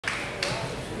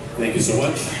Thank you so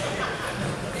much.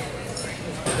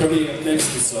 Coming up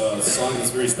next is a song that's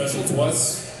very special to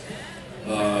us.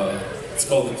 It's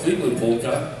called the Cleveland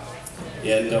Polka,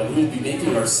 and we will be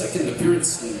making our second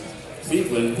appearance in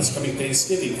Cleveland this coming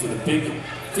Thanksgiving for the big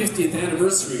 50th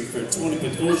anniversary for Tony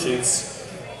Petrosic's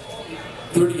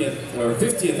 30th or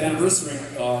 50th anniversary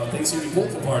Thanksgiving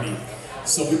Polka Party.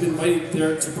 So we've been invited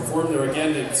there to perform there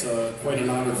again. It's quite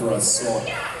an honor for us. So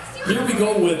here we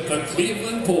go with the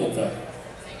Cleveland Polka.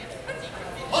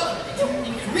 1, 2,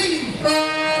 3.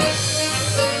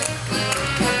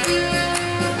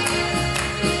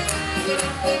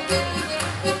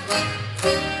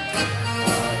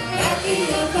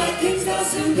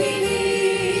 Soon be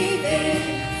leaving.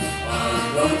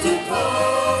 I'm going to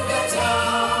Polka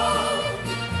Town.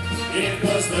 It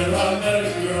was there I met a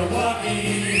girl one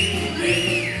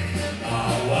evening.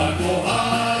 Now I'm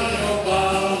Ohio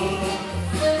bound.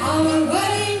 Our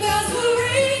wedding bells will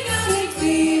ring out in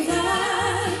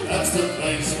Cleveland. That's the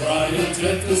place where I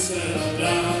intend to settle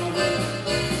down.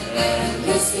 And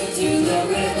listen to the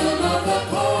rhythm of the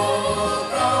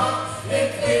polka in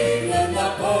Cleveland, the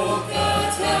polka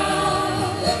town.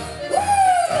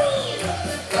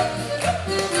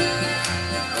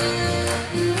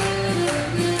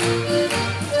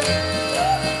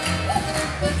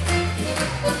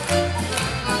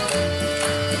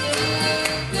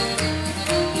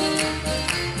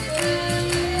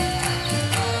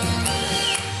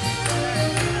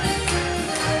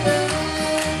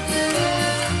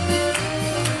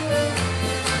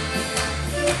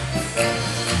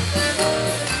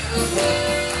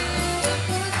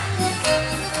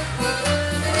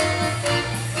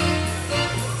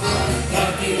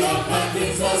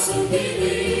 Soon be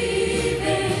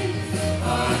leaving.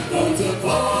 I'm going to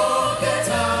Polka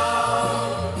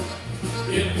Town.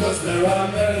 It was there I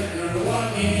met her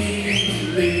one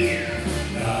evening.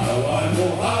 Now I'm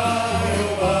Ohio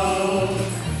bound.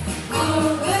 Our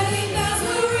wedding bells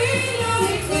will ring out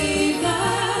in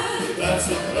Cleveland. That's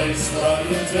the place where I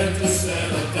intend to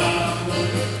settle down.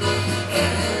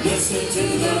 And listen to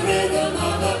the rhythm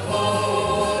of the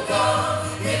polka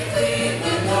in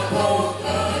Cleveland, the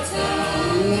polka town.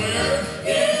 Where?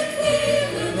 In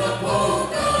Cleveland, the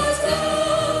polka town.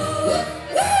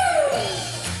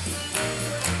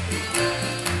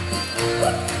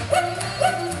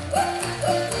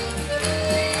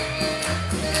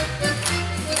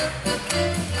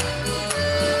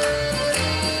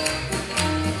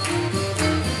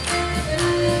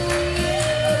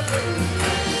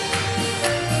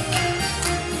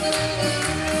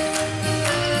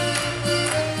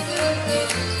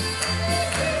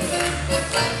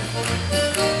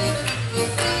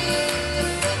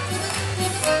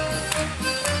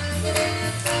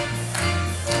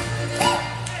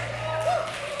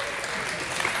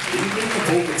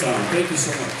 Polka Town. Thank you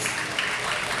so much.